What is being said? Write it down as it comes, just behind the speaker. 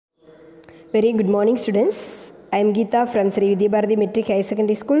Very good morning, students. I am Geeta from Sri Vidya Bharati Metric High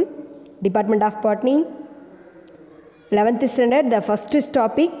Secondary School, Department of Botany, 11th standard. The first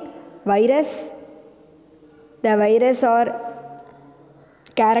topic, virus. The virus are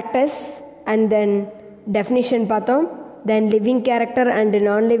characters and then definition pathom, then living character and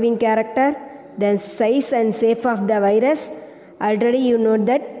non-living character, then size and shape of the virus. Already you know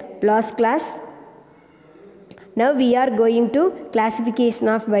that last class. Now we are going to classification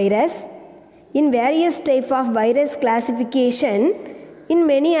of virus. In various type of virus classification in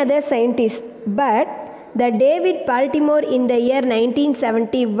many other scientists, but the David Baltimore in the year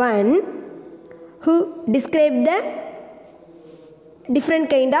 1971 who described the different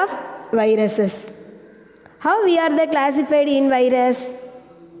kind of viruses. How we are the classified in virus?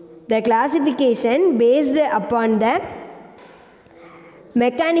 The classification based upon the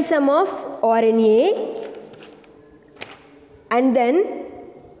mechanism of RNA and then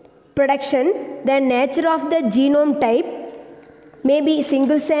production, the nature of the genome type, maybe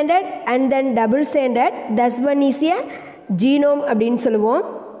single stranded and then double stranded. Thus one is a genome அப்படினு சொல்லுவோம்.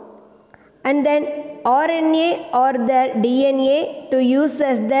 And then RNA or the DNA to use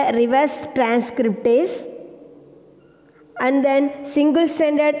as the reverse transcriptase. And then single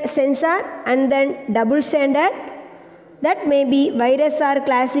stranded sensor and then double stranded. That may be virus are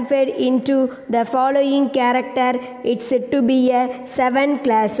classified into the following character. It's said to be a 7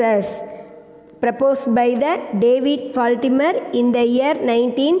 classes proposed by the David Baltimore in the year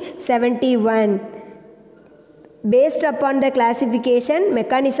 1971. Based upon the classification,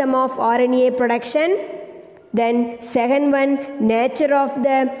 mechanism of RNA production, then second one, nature of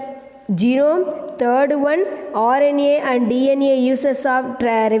the genome, third one, RNA and DNA uses of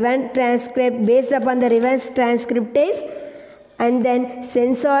reverse transcript based upon the reverse transcriptase, and then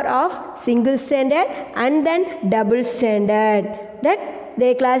sensor of single stranded and then double stranded. That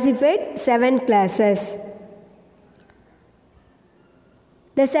they classified 7 classes.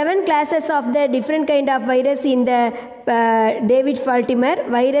 The 7 classes of the different kind of virus in the David Baltimore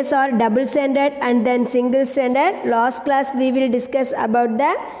virus are double stranded and then single stranded. Last class we will discuss about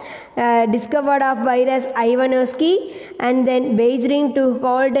the discovered of virus Ivanovsky and then Beijing to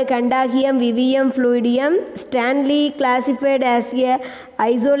called Contagium vivium fluidium. Stanley classified as a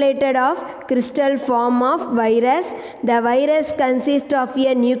isolated of crystal form of virus. The virus consists of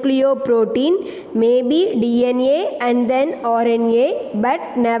a nucleoprotein, maybe DNA and then RNA, but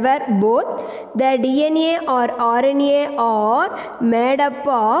never both. The DNA or RNA are made up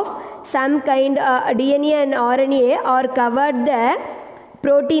of some kind DNA and RNA are covered the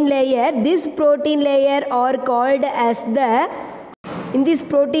protein layer. This protein layer are called as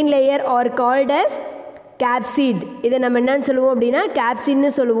capsid. இதை நம்ம என்னன்னு சொல்லுவோம் அப்படின்னா capsidனு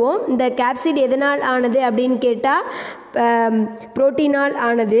சொல்லுவோம். இந்த capsid எதனால் ஆனது அப்படின்னு கேட்டால் புரோட்டீனால்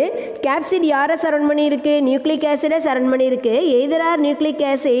ஆனது. capsid யாரை சரௌண்ட் பண்ணியிருக்கு? நியூக்ளிக் ஆசிடை சரௌண்ட் பண்ணியிருக்கு. Either R nucleic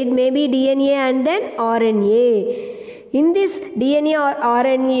acid, maybe DNA and then RNA. In this DNA or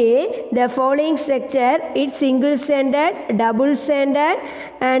RNA, the following structure, it's single stranded, double stranded,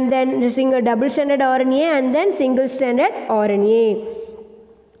 and then double stranded RNA and then single stranded RNA.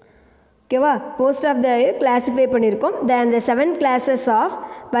 Okay, post of the classify பண்ணிருக்கோம். Then the 7 classes of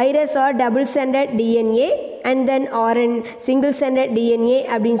virus are double stranded DNA and then single stranded DNA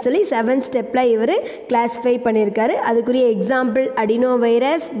அப்படின்னு சொல்லி 7 ஸ்டெப்ல இவர் classify பண்ணியிருக்காரு. அதுக்குரிய example அடினோ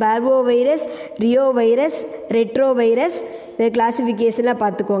virus, parvo virus, Rio virus, retro virus. இந்த கிளாஸிஃபிகேஷனில்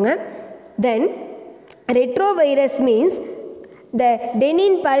பார்த்துக்கோங்க. தென் retro virus means the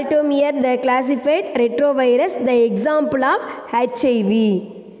Denin Paltomier, the classified retrovirus, the example of HIV.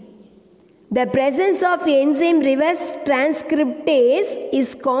 The presence of enzyme reverse transcriptase is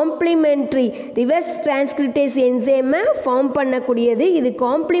complementary. Reverse transcriptase enzyme form பண்ணக்கூடியது. இது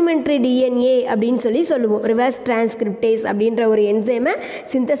complementary DNA அப்படின்னு சொல்லி சொல்லுவோம். reverse transcriptase அப்படின்ற ஒரு என்சைமை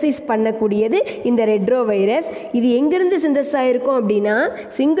synthesis பண்ணக்கூடியது இந்த ரெட்ரோவைரஸ். இது எங்கிருந்து சிந்தசிஸ் ஆகிருக்கும் அப்படின்னா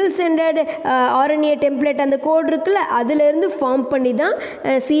சிங்கிள் ஸ்டாண்டர்ட் RNA டெம்ப்ளேட் அந்த கோட் இருக்குல்ல, அதிலிருந்து ஃபார்ம் பண்ணி தான்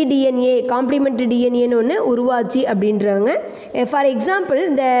cDNA காம்ப்ளிமெண்ட்ரி டிஎன்ஏன்னு ஒன்று உருவாச்சு அப்படின்றாங்க. ஃபார் எக்ஸாம்பிள்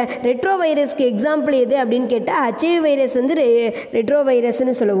இந்த ரெட்ரோவைரஸ் எக்ஸாம்பிள் எது அப்படின்னு கேட்டால் HIV வைரஸ் வந்து ரெட்ரோ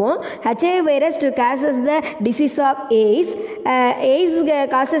வைரஸ்னு சொல்லுவோம். HIV virus to causes the disease of AIDS. AIDS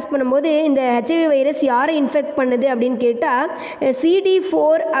causes பண்ணும்போது இந்த HIV வைரஸ் யாரை இன்ஃபெக்ட் பண்ணுது அப்படின்னு கேட்டால்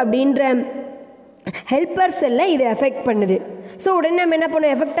CD4 அப்படின்ற ஹெல்ப்பர் செல்லை இது எஃபெக்ட் பண்ணுது. ஸோ உடனே நம்ம என்ன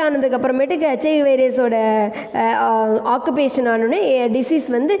பண்ணோம், எஃபெக்ட் ஆனதுக்கப்புறமேட்டுக்கு ஹெச்ஐவி வைரஸோட ஆக்குபேஷன் ஆனோடனே டிசீஸ்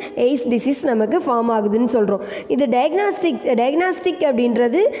வந்து எய்ட்ஸ் டிசீஸ் நமக்கு ஃபார்ம் ஆகுதுன்னு சொல்கிறோம். இது டயக்னாஸ்டிக்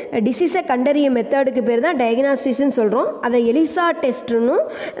அப்படின்றது டிசீஸை கண்டறியும் மெத்தடுக்கு பேர் தான் டயக்னாஸ்டிக்ஸ்ன்னு சொல்கிறோம். அதை எலிசா டெஸ்ட்டுன்னு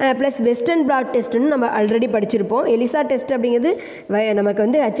ப்ளஸ் வெஸ்டர்ன் பிளாட் டெஸ்ட்டுன்னு நம்ம ஆல்ரெடி படிச்சிருப்போம். எலிசா டெஸ்ட் அப்படிங்கிறது நமக்கு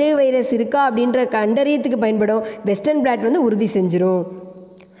வந்து ஹெச்ஐவி வைரஸ் இருக்கா அப்படின்ற கண்டறியத்துக்கு பயன்படும். வெஸ்டர்ன் பிளாட் வந்து உறுதி செஞ்சிடும்.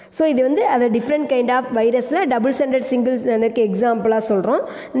 ஸோ இது வந்து அதை different kind of வைரஸில் double standard single ஸ்டாண்டர்டுக்கு எக்ஸாம்பிளாக சொல்கிறோம்.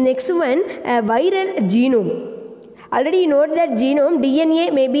 Next one viral genome. Already note that genome DNA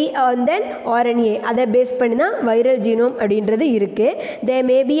maybe and then RNA அதை பேஸ் பண்ணி தான் வைரல் ஜீனோம் அப்படின்றது இருக்குது. தே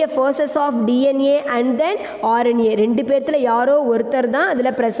maybe a forces of DNA and then RNA ரெண்டு பேர்த்தில் யாரோ ஒருத்தர் தான்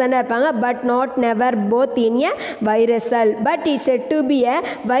அதில் ப்ரெசண்டாக இருப்பாங்க. But not never both in a virus sell. But it's set to be a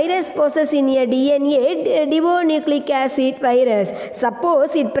virus process in a DNA டிபோநியூக்ளிக் acid virus.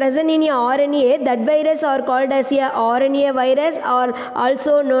 Suppose it present in a RNA, that virus are called as a RNA virus or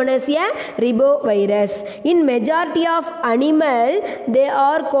also known as a ribovirus. In majority of animal they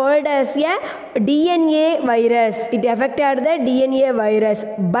are called as a DNA virus. It affected the DNA virus,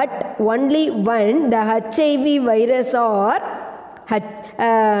 but only one, the HIV virus or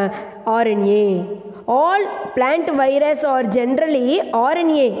RNA. All plant virus are generally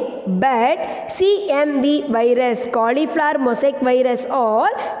RNA, but CMV virus, cauliflower mosaic virus or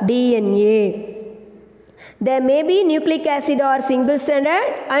DNA. There may be nucleic acid or single stranded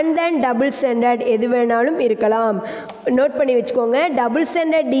and then double stranded எது வேணாலும் இருக்கலாம். Note பண்ணி வச்சுக்கோங்க. double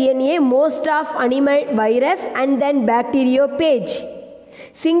stranded DNA most of animal virus and then bacteriophage.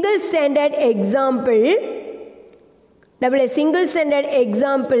 Single stranded example, single stranded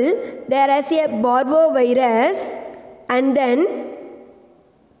example, there is a parvovirus and then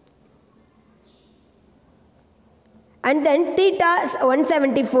theta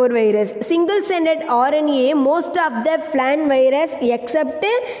 174 virus. Single stranded RNA most of the plant virus except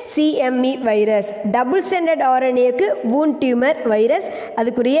CME virus. Double stranded RNA க்கு wound tumor virus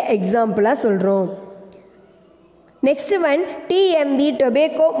அதுக்குரிய எக்ஸாம்பிளாக சொல்கிறோம். Next one TMV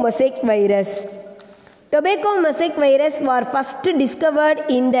tobacco mosaic virus. Tobacco mosaic virus was first discovered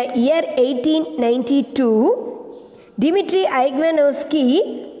in the year 1892. Dmitry Ivanovsky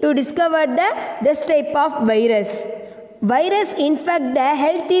to discover this type of virus. Virus infect the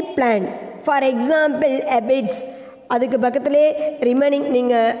healthy plant. For example, aphids. அதுக்கு பக்கத்திலே remaining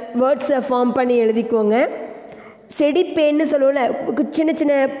நீங்கள் வேர்ட்ஸை form பண்ணி எழுதிக்கோங்க. செடிப்பேன்னு சொல்லுவோம்ல, சின்ன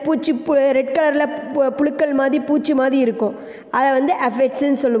சின்ன பூச்சி red கலரில் புழுக்கள் மாதிரி பூச்சி மாதிரி இருக்கும், அதை வந்து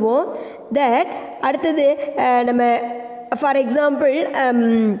அஃபெக்ட்ஸ்ன்னு சொல்லுவோம். தட் அடுத்தது நம்ம for example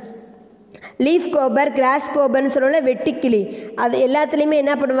leaf gobar, cross கோபர்னு சொல்லுவோம்ல, வெட்டுக்கிளி, அது எல்லாத்துலேயுமே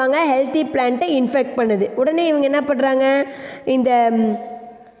என்ன பண்ணுவாங்க, ஹெல்த்தி பிளான்ட்டை இன்ஃபெக்ட் பண்ணுது. உடனே இவங்க என்ன பண்ணுறாங்க,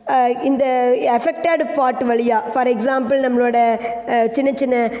 இந்த எஃபெக்டட் பார்ட் வழியாக, ஃபார் எக்ஸாம்பிள் நம்மளோட சின்ன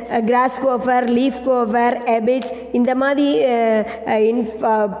சின்ன கிராஸ் கோஃபர், லீஃப் கோஃபர், எபிட்ஸ், இந்த மாதிரி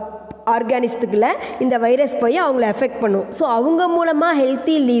ஆர்கானிஸ்த்துக்குள்ள இந்த வைரஸ் போய் அவங்கள எஃபெக்ட் பண்ணும். ஸோ அவங்க மூலமாக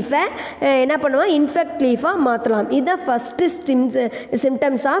ஹெல்த்தி லீஃபை என்ன பண்ணுவோம், இன்ஃபெக்ட் லீஃபாக மாற்றலாம். இதுதான் first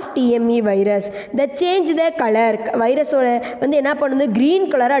symptoms of DME virus. The change the colour, வைரஸோட வந்து என்ன பண்ணுது, க்ரீன்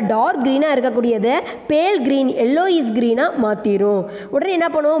கலராக டார்க் க்ரீனாக இருக்கக்கூடியதை பேல் க்ரீன், எல்லோ இஸ் க்ரீனாக மாற்றிடும். உடனே என்ன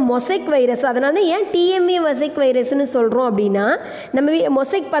பண்ணுவோம், மொசைக் வைரஸ். அதனால தான் ஏன் டிஎம்இ மொசைக் வைரஸ்ன்னு சொல்கிறோம் அப்படின்னா, நம்ம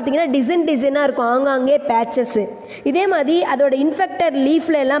மொசைக் பார்த்திங்கன்னா டிசைனாக இருக்கும், ஆங்காங்கே பேச்சஸ்ஸு. இதே மாதிரி அதோட இன்ஃபெக்டட்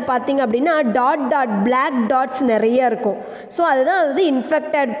லீஃப்ல எல்லாம் பார்த்திங்க அப்படின்னா டாட் பிளாக் டாட்ஸ் நிறைய இருக்கும். ஸோ அதுதான் அது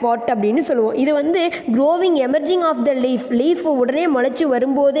இன்ஃபெக்டட் பார்ட் அப்படின்னு சொல்லுவோம். இது வந்து growing emerging of the leaf உடனே முளைச்சி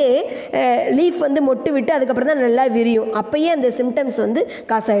வரும்போதே லீஃப் வந்து மொட்டு விட்டு அதுக்கப்புறம் தான் நல்லா விரியும். அப்போயே அந்த சிம்டம்ஸ் வந்து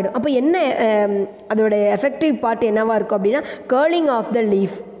காசாயிடும். அப்போ என்ன அதோட எஃபெக்டிவ் பார்ட் என்னவாக இருக்கும் அப்படின்னா, curling of the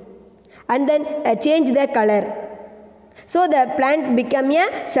leaf and then change the colour. So the plant become a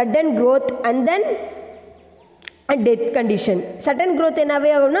sudden growth and then death condition. Sudden growth என்னவே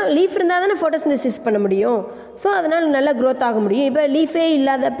ஆகும்னா, லீஃப் இருந்தால் தானே ஃபோட்டோசிந்தசிஸ் பண்ண முடியும். ஸோ அதனால் நல்லா க்ரோத் ஆக முடியும். இப்போ லீஃபே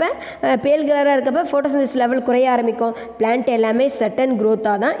இல்லாதப்ப பேல் கலராக இருக்கப்போ ஃபோட்டோசிந்தசிஸ் லெவல் குறைய ஆரம்பிக்கும். பிளான்ட் எல்லாமே சடன்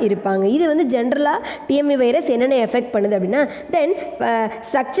க்ரோத்தாக தான் இருப்பாங்க. இது வந்து ஜென்ரலாக டிஎம்இ வைரஸ் என்னென்ன எஃபெக்ட் பண்ணுது அப்படின்னா, தென்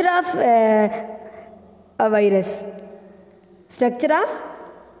structure of virus, structure of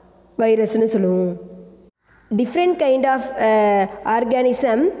வைரஸ்னு சொல்லுவோம். Different kind of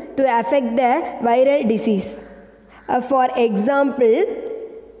organism to affect the viral disease. For example,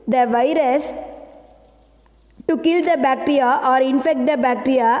 the virus to kill the bacteria or infect the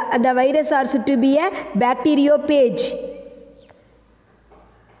bacteria, the virus are said to be a bacteriophage.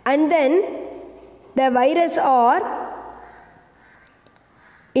 And then the virus or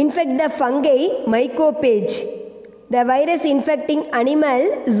infect the fungi, mycophage. The virus infecting animal,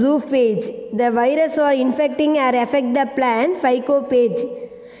 zoophage. The virus or infecting or affect the plant, phycophage.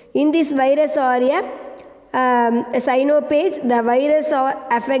 In this virus or a cyanophage, the virus or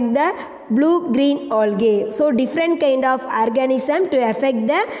affect the blue-green algae. So different kind of organism to affect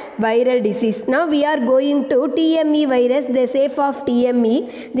the viral disease. Now we are going to TME virus, the safe of TME.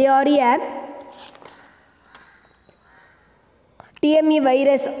 They are a TME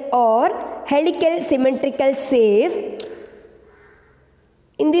virus or helical symmetrical safe.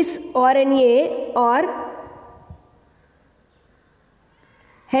 In this RNA or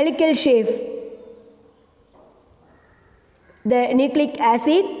helical safe, the nucleic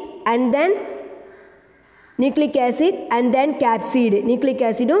acid and then capsid, nucleic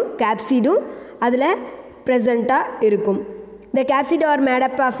acidum capsidum adula present irukum. The capsid are made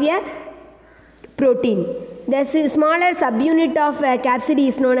up of a protein. The smaller subunit of capsid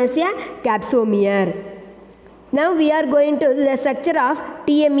is known as a capsomer. Now we are going to the structure of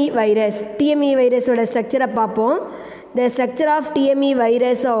TME virus. TME virus oda structure paapom. The structure of TME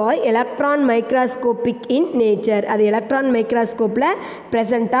virus or electron microscopic in nature. அது electron microscope la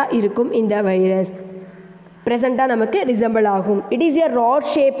present irukum in the virus. Present நமக்கு resemble ஆகும். It is a rod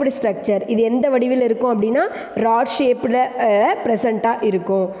shaped structure. இது எந்த வடிவில் இருக்கும் அப்படின்னா rod shaped present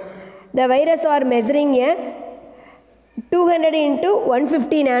இருக்கும். The virus are measuring a 200 into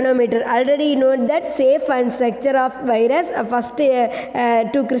 150 nanometer. Already you know that safe and structure of virus. First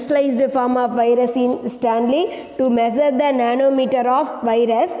to crystallized form of virus in Stanley to measure the nanometer of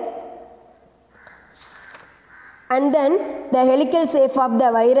virus. And then the helical safe of the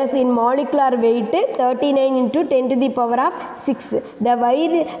virus in molecular weight 39 into 10 to the power of 6. The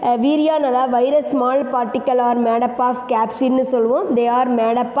virion virus small particle are made up of capsid nu solvom. They are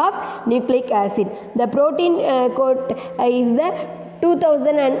made up of nucleic acid. The protein coat is the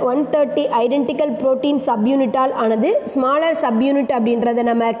 2130 identical protein subunit all ஆனது. Smaller subunit அப்படின்றத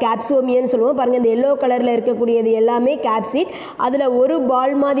நம்ம கேப்சோமியன்னு சொல்லுவோம். பாருங்கள் இந்த yellow கலரில் இருக்கக்கூடியது எல்லாமே capsid. அதில் ஒரு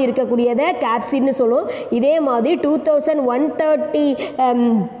பால் மாதிரி இருக்கக்கூடியதை கேப்சிட்னு சொல்லுவோம். இதே மாதிரி 2130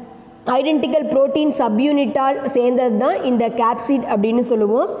 ஐடென்டிக்கல் புரோட்டீன் சப்யூனிட்டால் சேர்ந்தது தான் இந்த கேப்சிட் அப்படின்னு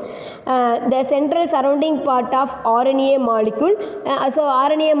சொல்லுவோம். The central surrounding part of RNA molecule. So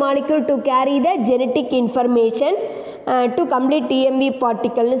RNA molecule to carry the genetic information to complete TME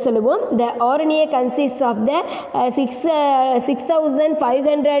particle னு சொல்லுவோம். The RNA consists of the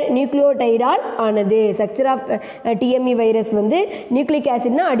 6500 nucleotide all ஆனது. Structure of TME virus வந்து nucleic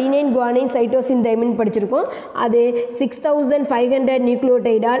ஆசிட்னா adenine guanine cytosine thymine படிச்சிருக்கோம். அது 6500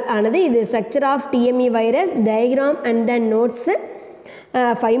 nucleotide all ஆனது. இது structure of TME virus diagram and then notes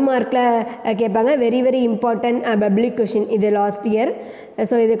 5 மார்க்கில் கேட்பாங்க. Very very important public question இது last year.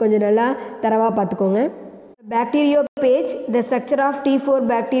 So இது கொஞ்சம் நல்லா தரவாக பார்த்துக்கோங்க. Bacteriophage, the structure of T4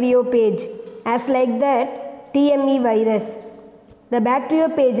 bacteriophage as like that TME virus. The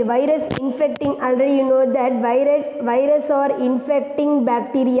bacteriophage virus infecting, already you know that virus or infecting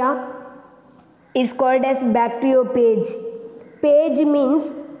bacteria is called as bacteriophage. Phage means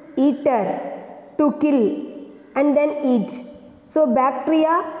eater, to kill and then eat. So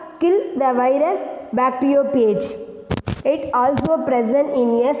bacteria kill the virus, bacteriophage. It also present in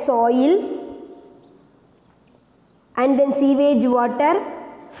a soil and then sewage water,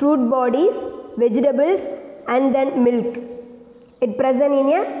 fruit bodies, vegetables and then milk. It present in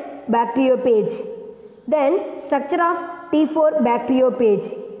a bacteriophage. Then structure of T4 bacteriophage.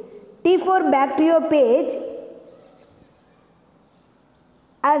 T4 bacteriophage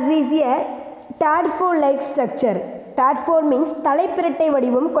as is a tadpole like structure. Tadpole means தலைப்பிரட்டை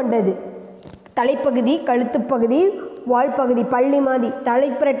வடிவம் கொண்டது. தலைப்பகுதி, கழுத்துப்பகுதி, வால் பகுதி, பள்ளி மாதிரி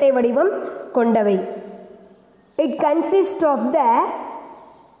தலைப்பிரட்டை வடிவம் கொண்டவை. It consists of the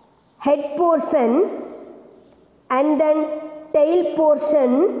head portion and then tail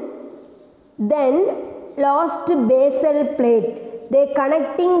portion, then last basal plate. They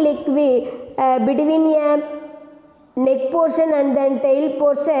connecting liquid between a neck portion and then tail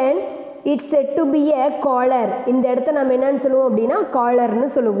portion. It's said to be a collar. இந்த இடத்த நம்ம என்னன்னு சொல்லுவோம் அப்படின்னா காலர்னு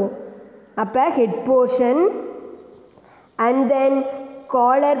சொல்லுவோம். அப்போ head portion and then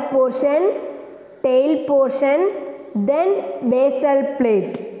collar portion, tail portion, then basal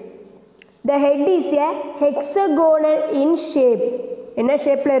plate. The head is a hexagonal in shape. என்ன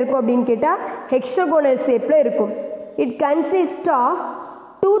ஷேப்பில் இருக்கும் அப்படின்னு கேட்டால் hexagonal ஷேப்பில் இருக்கும். It consists of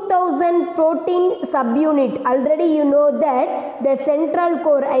 2000 protein subunit. Already you know that the central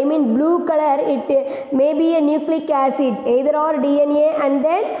core, I mean blue color, it may be a nucleic acid, either or DNA and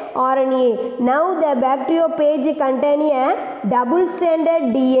then RNA. Now the bacteriophage contain a double stranded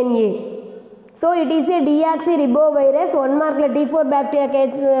DNA. So it is a deoxyribovirus. 1 markல T4 bacteria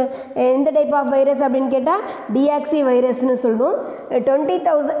எந்த type of virus அப்படின்னு கேட்டா deoxy virus னு சொல்றோம்.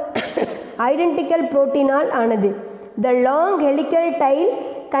 20,000 identical protein all ஆனது. The long helical tail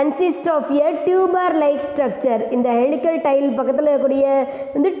consists of a tuber like structure. இந்த helical tail பக்கத்துல இருக்கக்கூடிய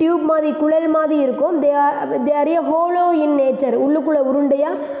வந்து டியூப் மாதிரி குழல் மாதிரி இருக்கும். they are a hollow in nature. உள்ளுக்குள்ள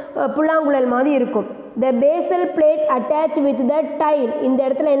உருண்டையா புல்லாங்குழல் மாதிரி இருக்கும். The basal plate attached with the tail. இந்த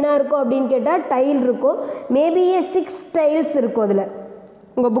இடத்துல என்ன இருக்கும் அப்படின்னு கேட்டா tail இருக்கும். maybe a 6 tails இருக்கும். அதுல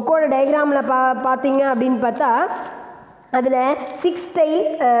உங்க புக்கோட டயகிராம்ல பாத்தீங்க அப்படின்னு பார்த்தா அதுல 6 tail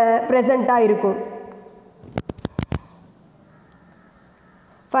present-ஆ இருக்கும்.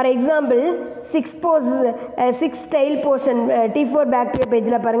 For example, 6 tail portion T4 bacteria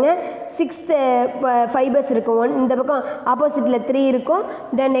pageல பாருங்க 6 fibers இருக்கும். இந்த பக்கம் oppositeல 3 இருக்கும்.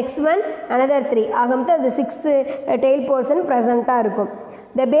 Then next one another 3. ஆக மொத்தம் அந்த 6th tail portion present-ஆ இருக்கும்.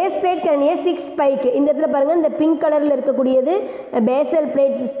 The base plate can a 6 spike. இந்த இடத்துல பாருங்க இந்த பிங்க் கலர்ல இருக்கக்கூடியது basal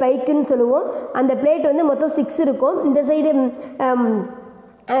plate spike ன்னு சொல்லுவோம். அந்த plate வந்து மொத்தம் 6 இருக்கும். இந்த side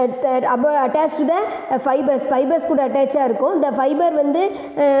attached to the fibers கூட அட்டாச்சாக இருக்கும். இந்த ஃபைபர் வந்து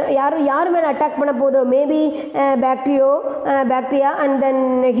யார் மேலே அட்டாக் பண்ண போதோ maybe bacteria and then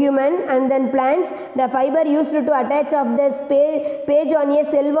human and then plants. The fiber used to attach of the page on a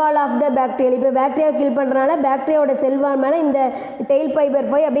cell wall of the bacteria. இப்போ பாக்டீரியா கில் பண்ணுறதுனால பாக்டீரியாவோட செல் வால் மேலே இந்த டெயில்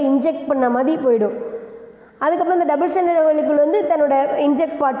ஃபைபர் போய் அப்படியே இன்ஜெக்ட் பண்ண மாதிரி போயிடும். அதுக்கப்புறம் இந்த டபுள் ஸ்டாண்டர்ட் வலிக்குள் வந்து தன்னோட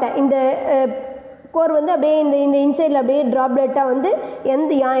இன்ஜெக்ட் பார்ட்டை இந்த கோர் வந்து அப்படியே இந்த இன்சைடில் அப்படியே ட்ராப்லெட்டாக வந்து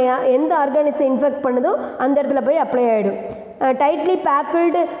எந்த ஆர்கானிசம் இன்ஃபெக்ட் பண்ணுதோ அந்த இடத்துல போய் அப்ளை ஆகிடும். டைட்லி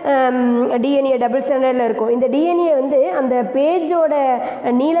பேக்கிள்டு டிஎன்ஏ டபுள் ஸ்டாண்டர்டில் இருக்கும். இந்த டிஎன்ஏ வந்து அந்த பேஜோட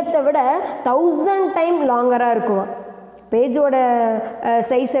நீளத்தை விட 1000 டைம் லாங்கராக இருக்கும். பேஜோட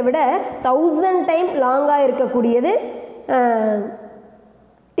சைஸை விட 1000 டைம் லாங்காக இருக்கக்கூடியது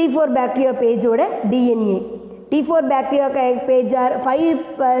T4 bacteria பேஜோட DNA. T4 bacteria page are 5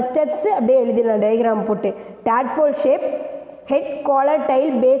 steps அப்படியே எழுதிடலாம் டயக்ராம் போட்டு. Tadpole shape, head, collar, tail,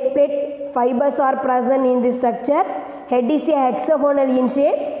 base plate fibers are present in this structure. Head is a hexagonal in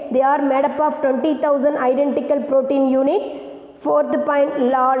shape. They are made up of 20,000 identical protein unit. Fourth point,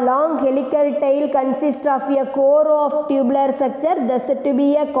 long helical tail consists of a core of tubular structure, thus to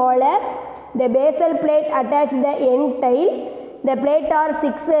be a collar. The basal plate attach the end tail. The plate are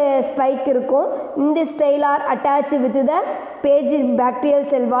 6 spike இருக்கும். In this tail are attached with the page bacterial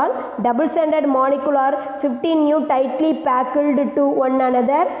cell wall. Double stranded molecule are 15 new tightly packed to one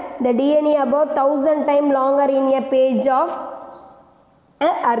another. The DNA about 1000 times longer in a page of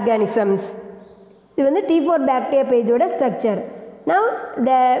organisms. இது வந்து T4 bacteria pageோட structure. Now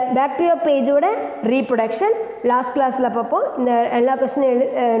the bacteria pageோட reproduction last classல பார்ப்போம். இந்த எல்லா question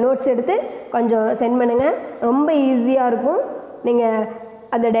notes எடுத்து கொஞ்சம் send பண்ணுங்க. ரொம்ப ஈஸியா இருக்கும். நீங்கள்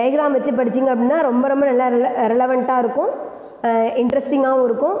அந்த டயக்ராம் வச்சு படிச்சிங்க அப்படின்னா ரொம்ப நல்லா ரெலவெண்ட்டாக இருக்கும், இன்ட்ரெஸ்டிங்காகவும்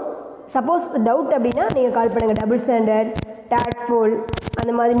இருக்கும். சப்போஸ் டவுட் அப்படின்னா நீங்கள் கால் பண்ணுங்கள். டபுள் ஸ்டாண்டர்ட், டேட்ஃபோல்,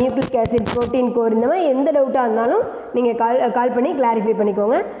 அந்த மாதிரி நியூக்ளிக் ஆசிட், ப்ரோட்டீன் கோர், இந்த மாதிரி எந்த டவுட்டாக இருந்தாலும் நீங்கள் கால் பண்ணி கிளாரிஃபை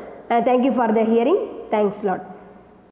பண்ணிக்கோங்க. Thank you for the hearing. Thanks lot.